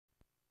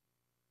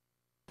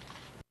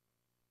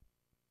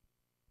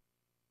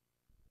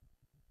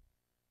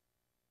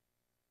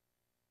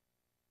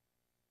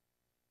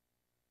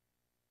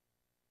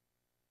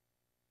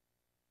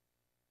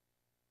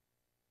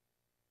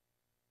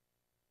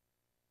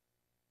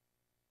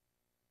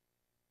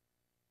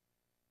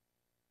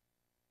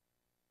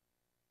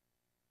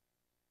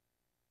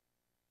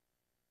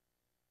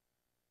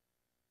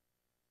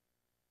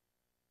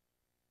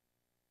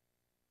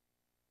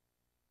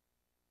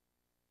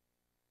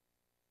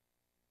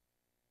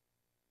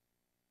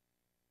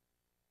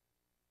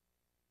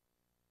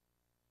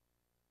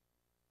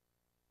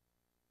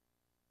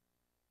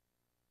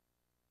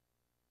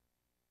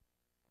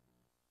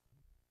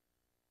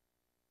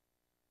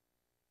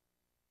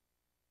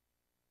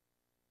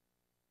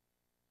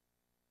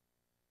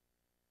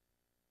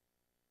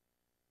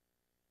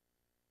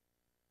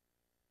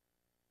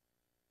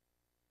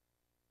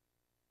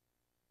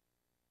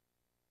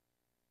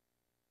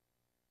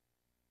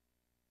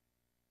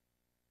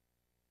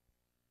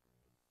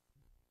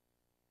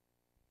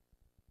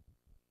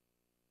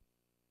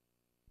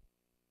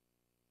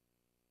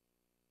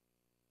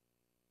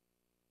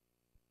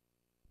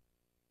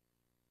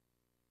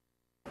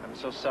I'm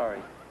so sorry.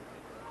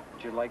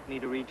 Would you like me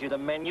to read you the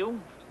menu?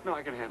 No,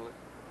 I can handle it.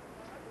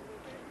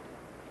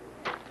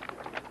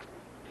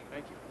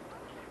 Thank you.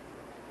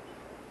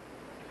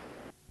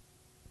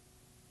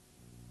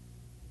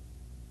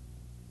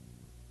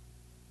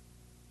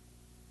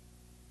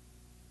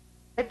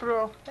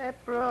 April,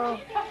 April.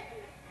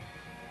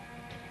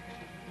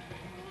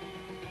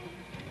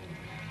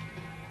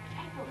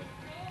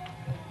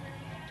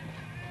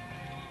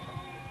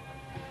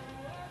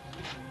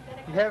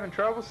 You having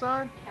trouble,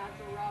 son? That's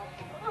a rock.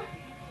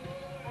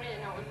 I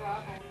didn't know it was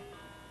rock.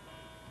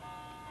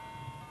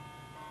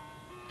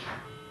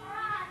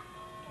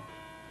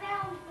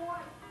 Found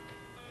one.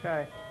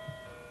 Okay.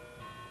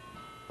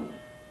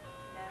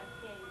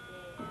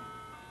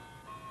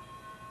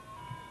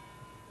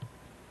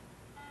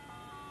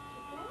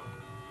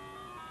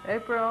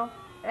 April,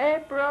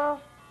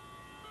 April.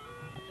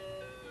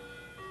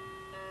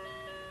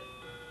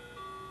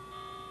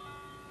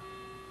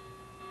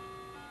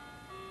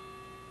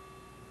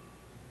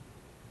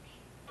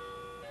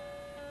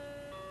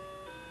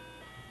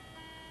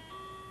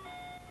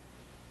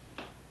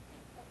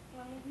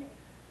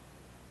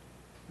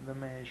 The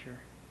measure.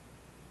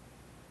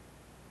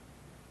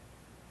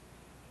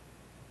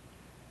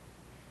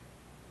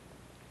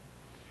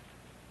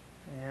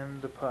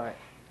 And the pipe.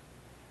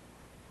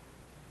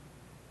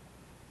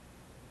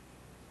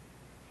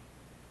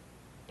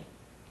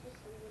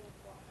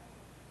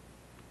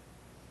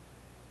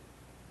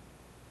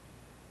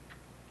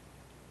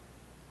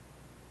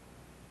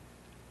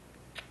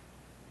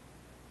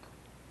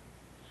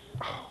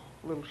 Oh,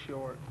 a little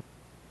short.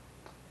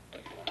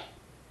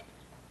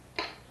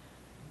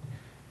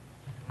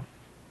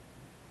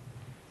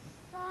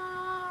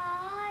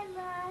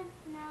 Silent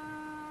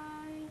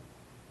night,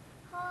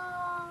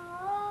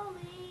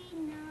 holy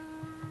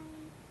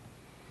night,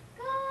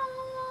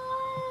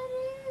 God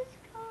is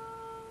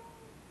come,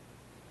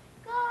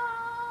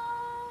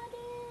 God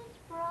is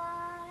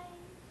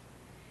bright,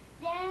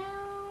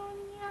 down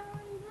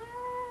young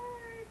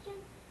virgin,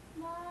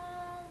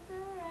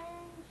 mother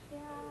and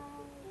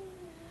child,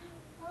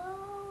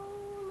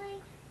 holy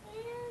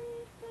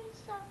infant,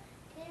 so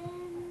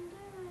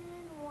tender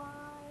and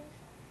wise,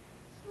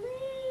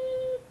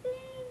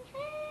 sleeping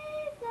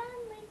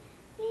heavenly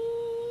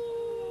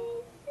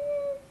pieces,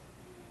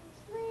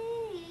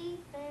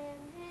 sleep in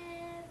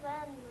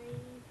heavenly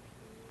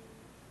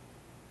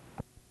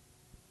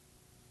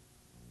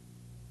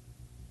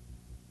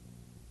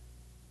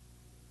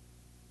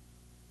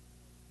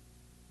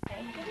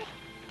peace.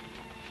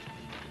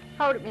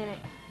 Hold it a minute.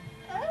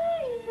 Oh,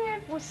 isn't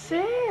that What's that?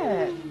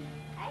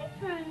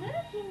 April,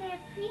 look, isn't that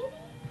pretty?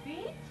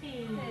 Pretty.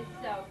 It's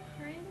so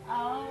pretty.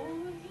 Oh,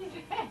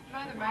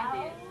 Mother made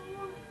this.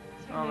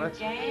 Oh, that's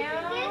this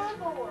Gown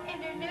for? and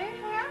her new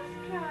house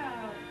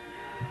coat.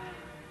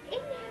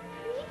 Isn't that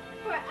pretty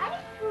for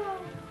April?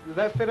 Does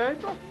that fit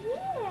April?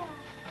 Yeah.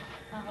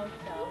 I hope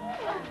so.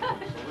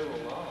 It's a little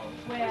long.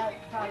 Well, it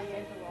probably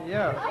is a little.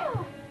 Yeah.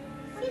 Oh,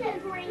 see the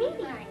green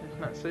thing. It's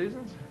not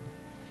Susan's?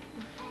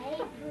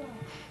 April.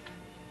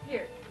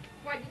 Here,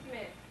 wait just a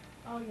minute.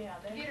 Oh, yeah.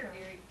 That's Get her, right.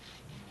 Gary.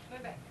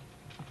 Move back.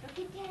 Look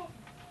at that.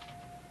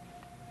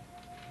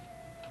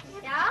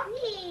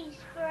 Stockies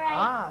for April.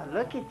 Ah,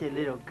 look at the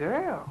little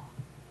girl.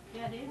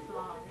 Yeah, it is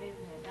long, isn't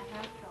it? The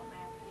house don't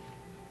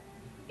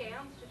match.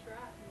 Gown's just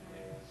right.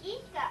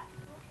 She's got.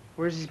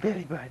 Where's his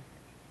belly button?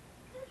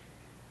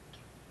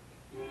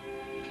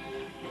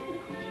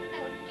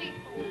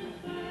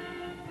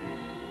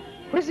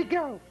 Where's it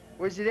go?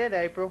 Where's it at,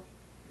 April?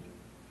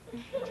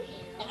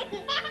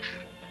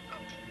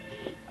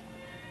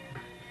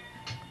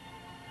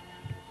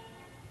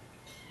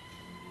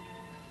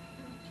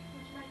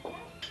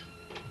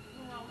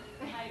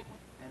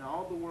 And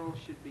all the world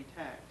should be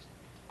taxed.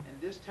 And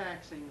this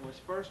taxing was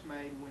first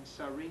made when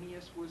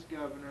Cyrenius was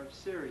governor of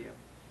Syria.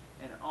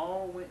 And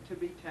all went to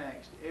be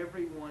taxed,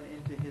 every one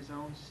into his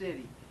own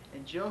city.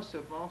 And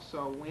Joseph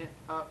also went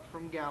up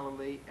from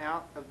Galilee,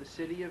 out of the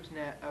city of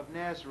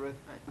Nazareth,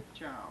 a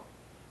child.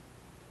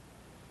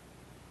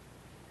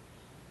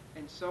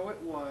 And so it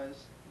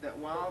was that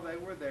while they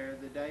were there,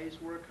 the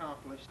days were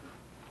accomplished.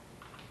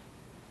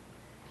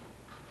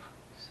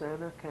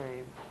 Santa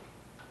came.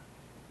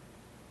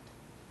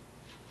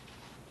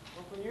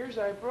 Open yours,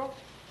 April.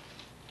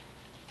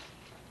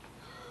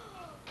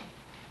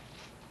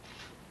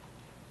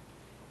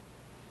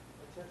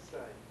 What's that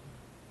say?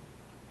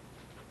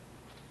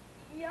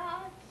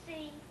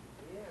 Yahtzee.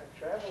 Yeah,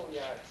 travel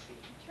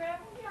Yahtzee.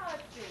 Travel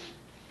Yahtzee.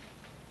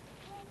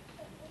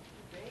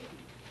 Baby.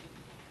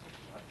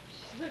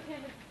 Look at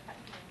it.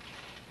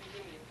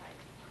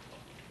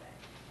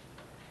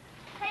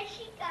 Hey,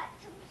 she got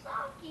some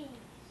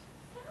stockings.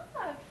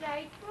 Socks,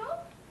 April.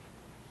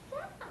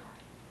 Socks.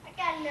 I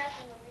got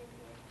nothing over here.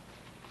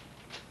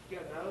 You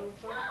got another one,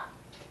 son? Socks.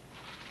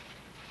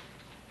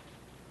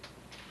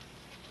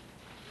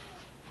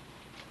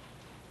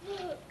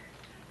 Look.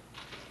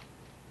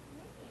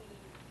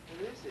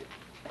 What is it?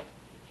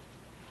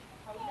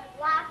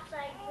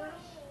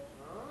 Lifesavers.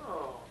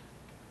 Oh.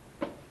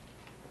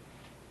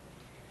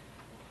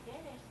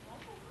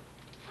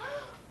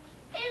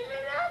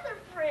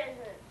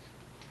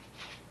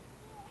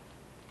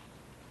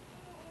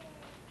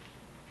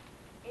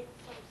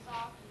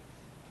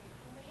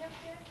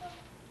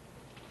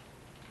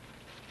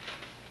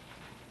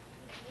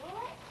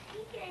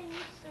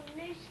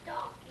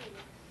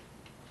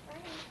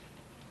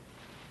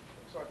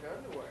 like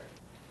underwear.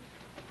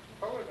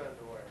 Colored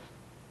underwear.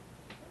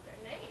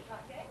 They're neat, like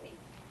Abby.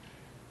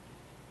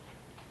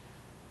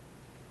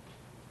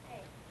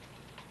 Hey,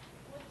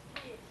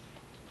 what's this?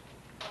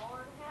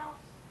 Barn house?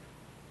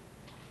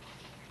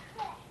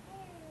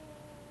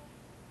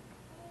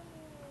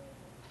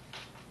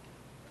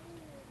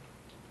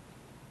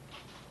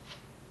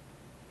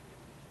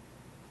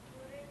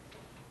 What is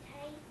it?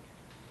 Tape?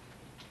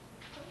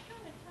 What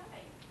kind of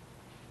tape?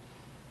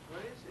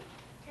 What is it?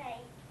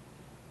 Tape.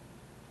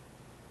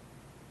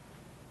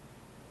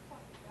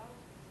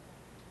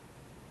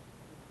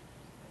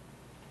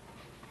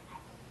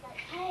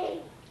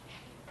 Hey.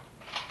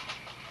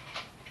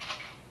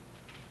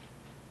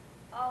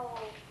 Oh,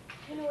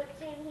 you know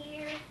what's in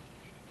here?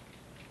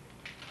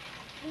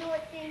 You know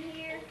what's in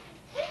here?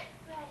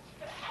 Toothbrush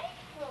for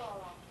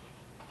April.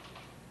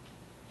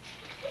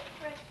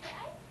 Toothbrush for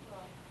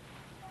April.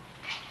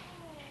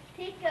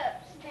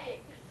 Pickup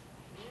sticks.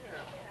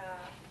 Yeah. Yeah.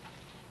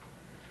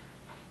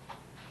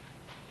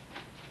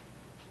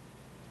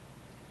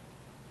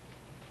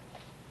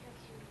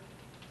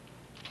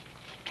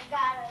 I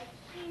got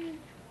a huge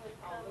one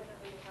Oh, coming look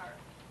up. at her.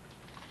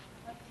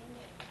 What's in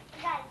it?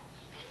 I got a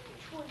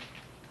huge one.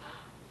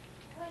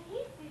 What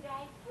is it,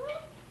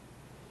 April?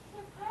 It's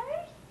a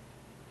purse?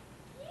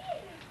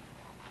 Yeah.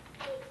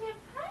 It's a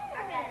purse.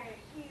 I got a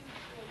huge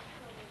one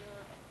coming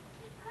up.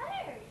 It's a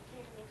purse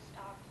in the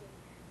stocking.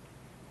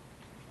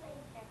 I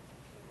think that's a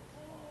tennis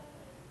ball.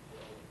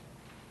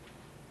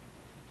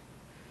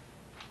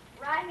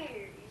 Right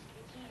here is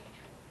the huge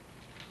one.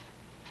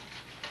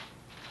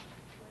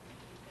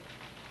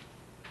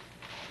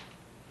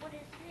 What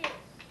is this?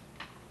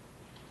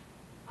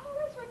 Oh,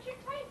 that's what your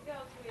tape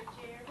goes with,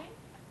 Jeremy.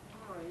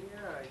 Oh,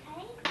 yeah.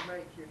 Tape? You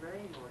make your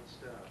name on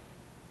stuff.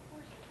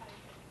 Where's your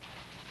tape?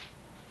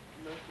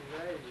 Make your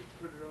name and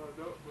put it on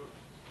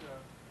notebooks and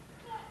stuff.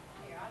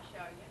 Here, I'll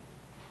show you.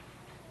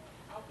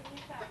 Open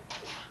your tape.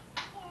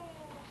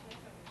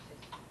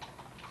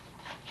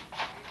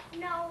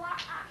 No,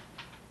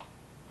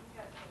 You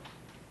got some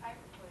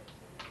paper clips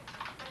in there.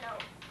 no.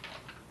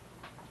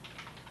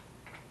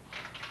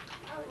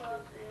 I Take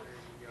love this in, this. there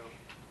you go.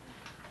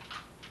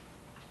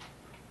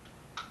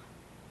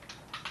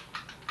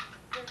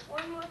 There's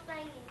one more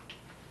thing.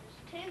 There's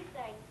two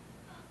things.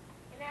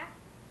 And I,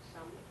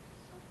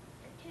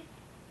 the two,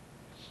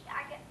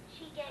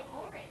 she gave me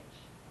Orange.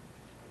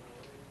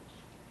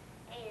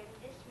 and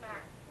this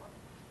mark.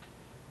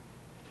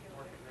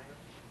 Mark it now.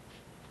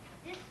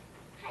 This,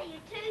 hey,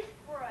 your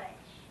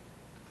toothbrush.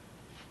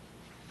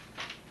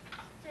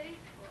 Toothbrush.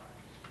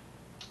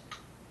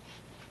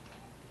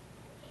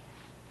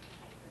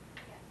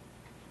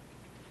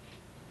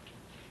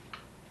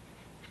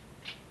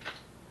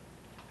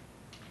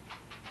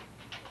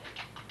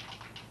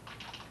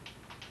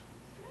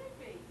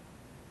 Snoopy.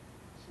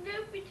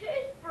 Snoopy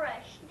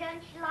toothbrush.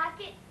 Don't you like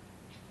it?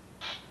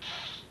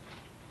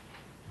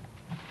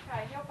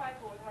 Okay, help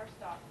April with her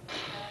stocking,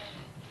 okay?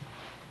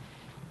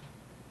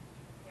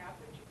 Yeah, I'll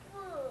put your...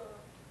 Good.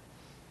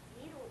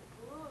 Little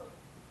good.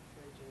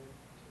 Okay, Jeremy.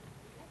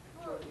 That's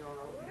So you want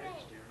to open great.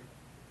 next, Jeremy?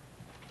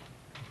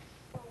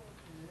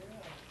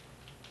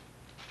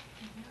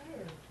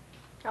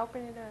 Yeah.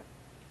 Open it up.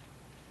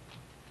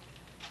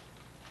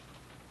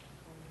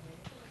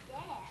 Yeah,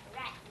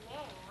 right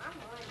now. I'm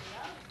unloading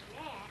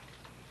that.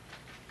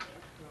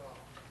 Oh.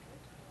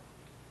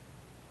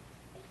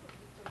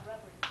 It's a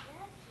rubber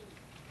ducky.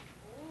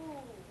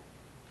 Ooh.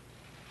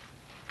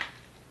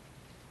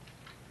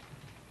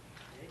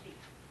 Ready.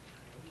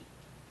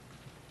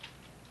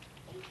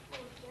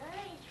 April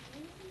does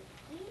really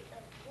get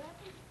a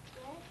rubber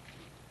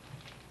ducky.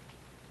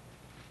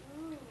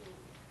 Ooh.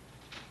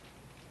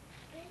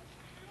 Good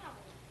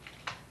house.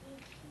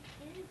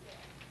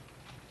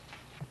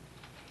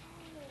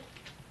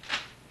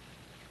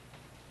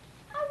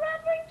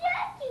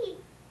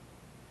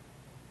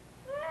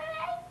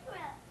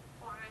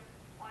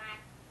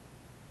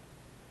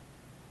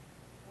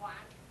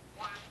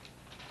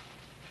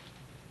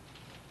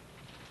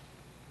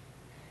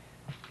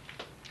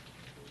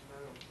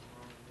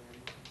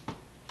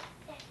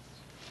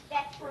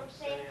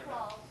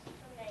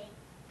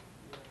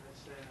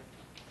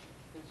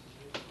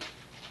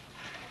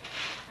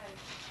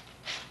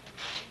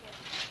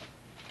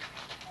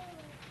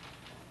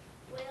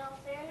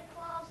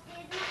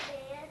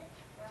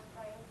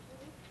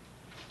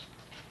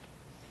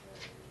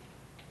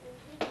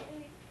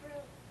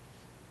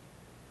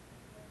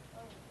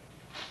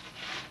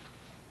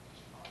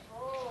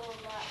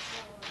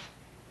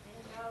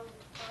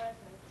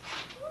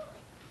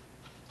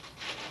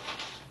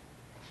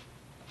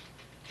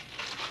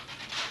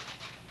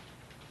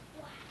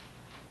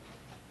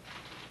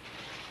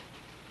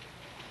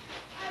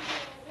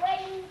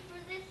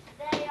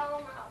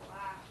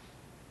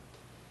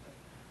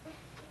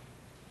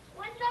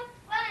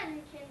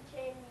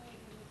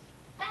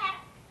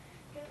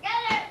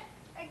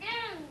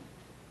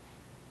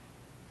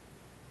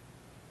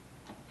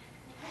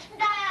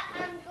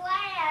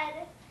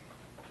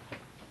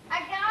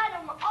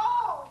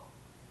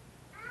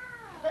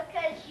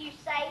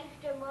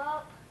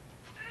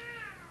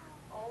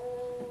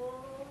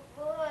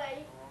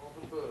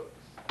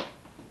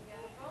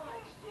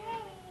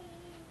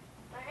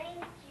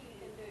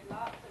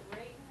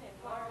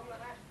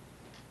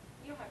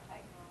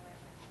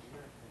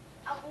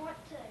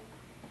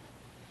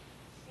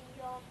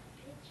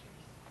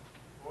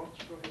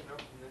 go ahead and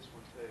open this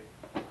one too.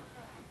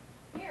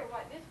 Here,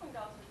 what? This one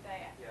goes with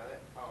that. Yeah,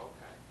 that, oh,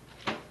 okay.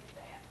 Goes with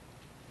that.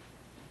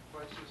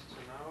 Places to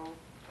know,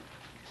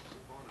 once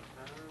upon a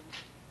time.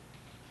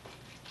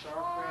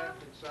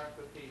 Starcraft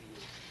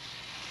Encyclopedia.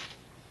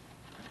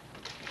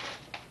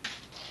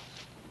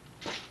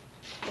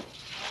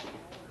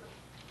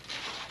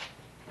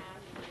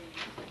 Time to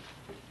read.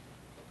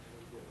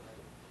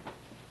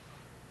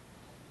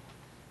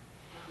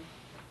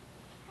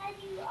 How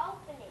do you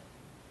open it?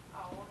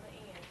 Oh, on the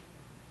end.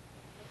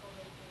 Look on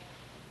this end.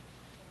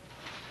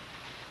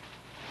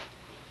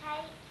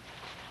 Hey,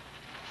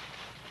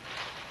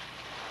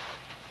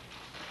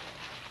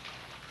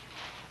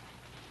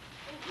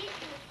 I'm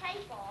getting the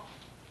tape off,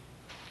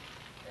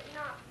 but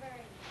not very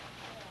well.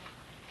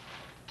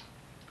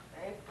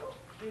 April,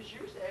 here's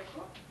yours,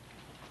 April.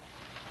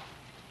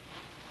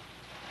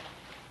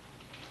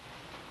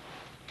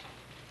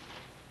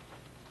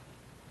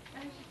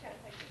 I'm just trying to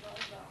take the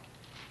gloves off.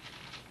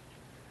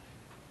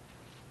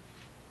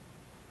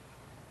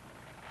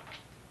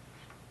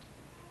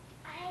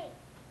 Hey,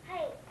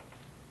 hey,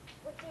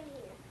 what's in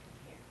here?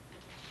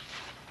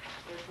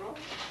 April?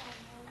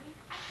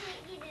 I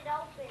can't get it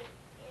open,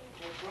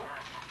 April?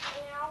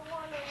 and I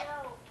want to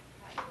know.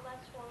 You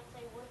must want to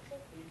say what's in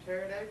You tear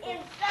it, April?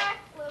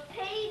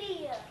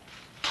 encyclopedia.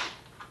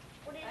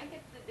 What I is think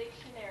it's the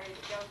dictionary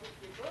that goes with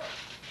your book.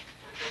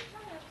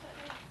 Come here.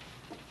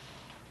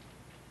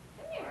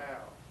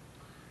 Wow.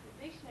 The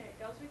dictionary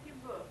goes with your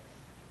books.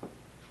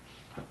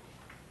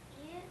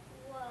 It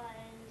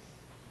was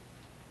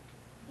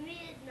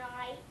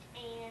midnight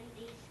and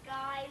the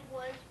sky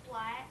was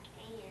black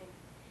and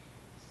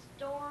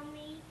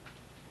stormy.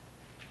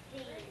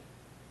 Here's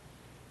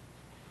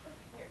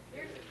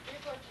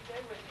what you do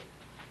with it.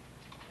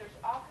 There's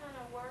all kind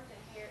of words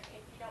in here. If you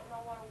don't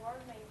know what a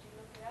word means, you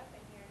look it up in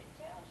here and it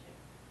tells you.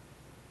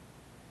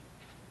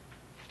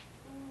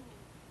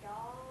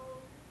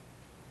 Dog.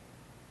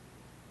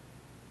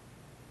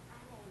 I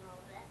don't know.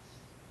 That's.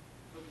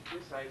 Look at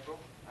this, April.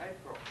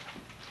 April.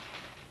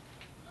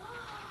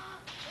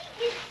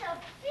 It's a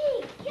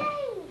big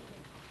game.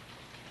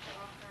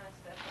 All kind of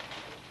stuff.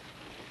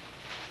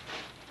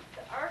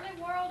 The Early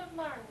World of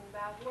Learning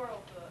by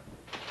World Book.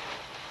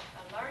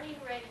 A learning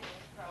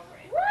readiness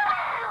program.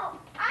 Wow!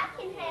 I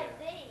can have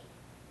these.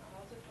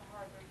 Those are for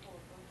hard report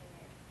books in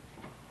there.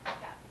 You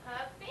got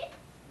puppets.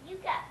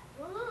 You got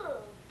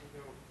books.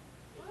 You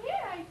know,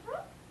 Yeah,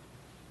 April.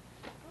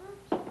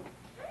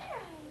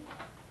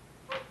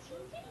 What you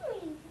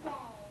doing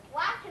today?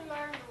 Well, I can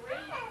learn to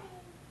read.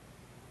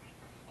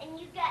 And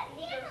you got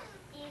little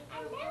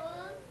sticker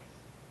books.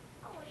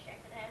 I wish I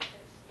could have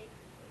those sticker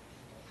books.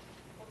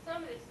 Well,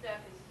 some of this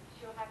stuff is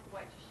she'll have to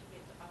wait till she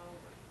gets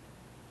older.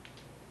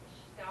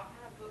 She's got all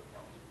kind of books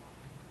on her.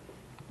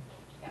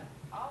 She's got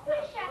all kind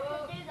Wish I of could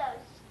books. do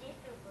those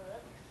sticker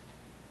books.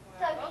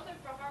 Well, those are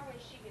for her when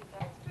she gets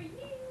older. It's for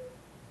you.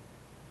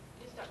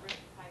 Just don't rip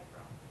the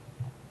paper off.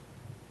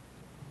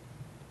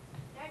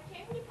 Don't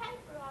tear any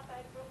paper off,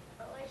 April.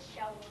 But let's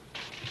show them.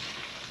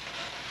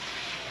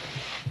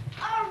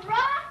 A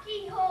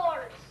rocking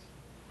horse.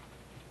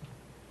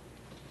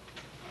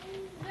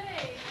 See?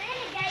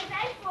 Santa gave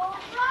April a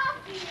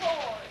rocking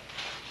horse.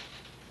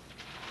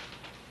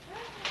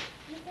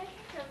 You think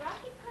it's a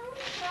rocking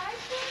pony for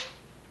April?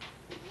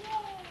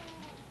 Yeah.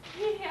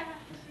 Yeah,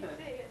 she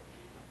said.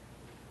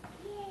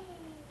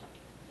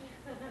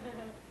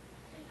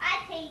 I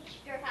teach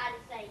her how to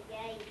say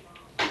yay, Mom.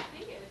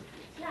 She is.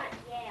 It's not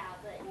yeah,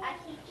 but I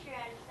teach her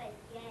how to say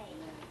yay.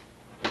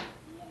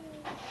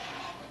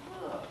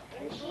 look,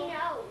 And she April.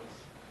 knows.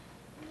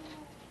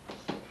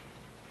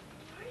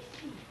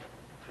 Gracie.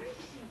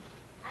 Gracie.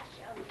 I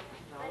showed her.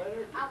 Now let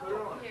her I'll put her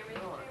on. Here, Put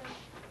her on.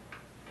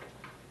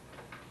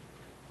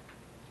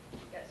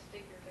 Mr. Got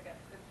stickers. I got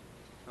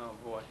cookies. Oh,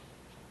 boy.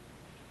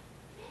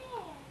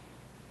 Yeah.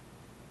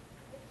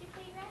 Put your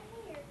feet right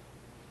here.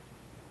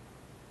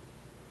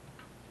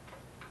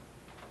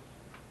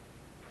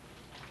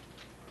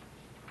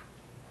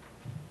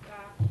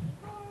 Rocking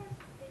horse.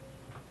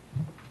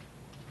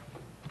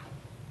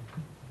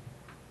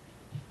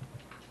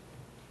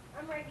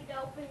 I'm ready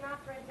to open my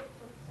present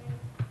from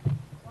Santa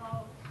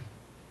Claus.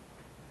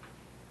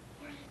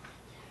 Where's it?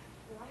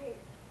 Right here.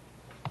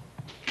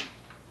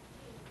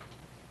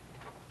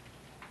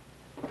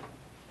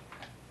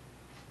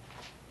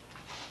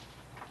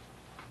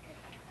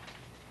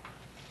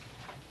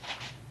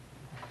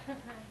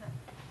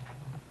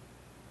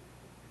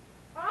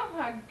 Oh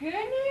my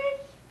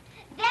goodness!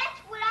 That's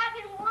what I've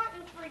been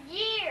wanting for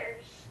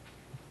years.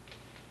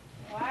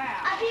 Wow.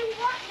 I've been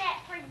wanting that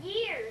for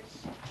years.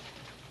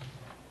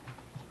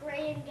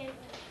 Gran gave me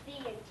the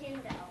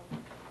Nintendo.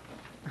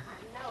 I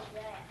know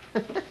that. I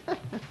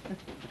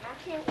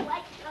can't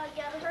wait till I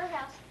go to her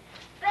house.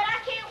 But I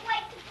can't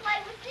wait to play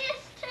with this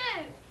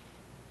too.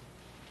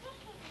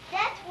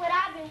 That's what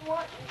I've been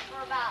wanting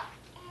for about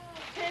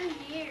 2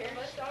 years.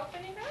 Let's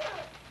open it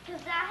up.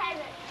 Because I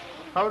haven't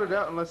seen Hold it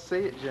out and let's see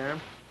it, Jerem.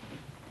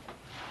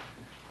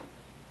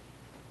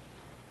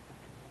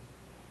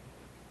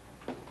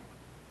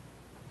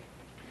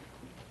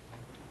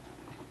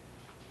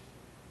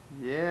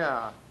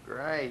 Yeah,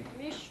 great.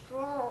 Miss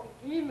Strong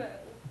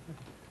email.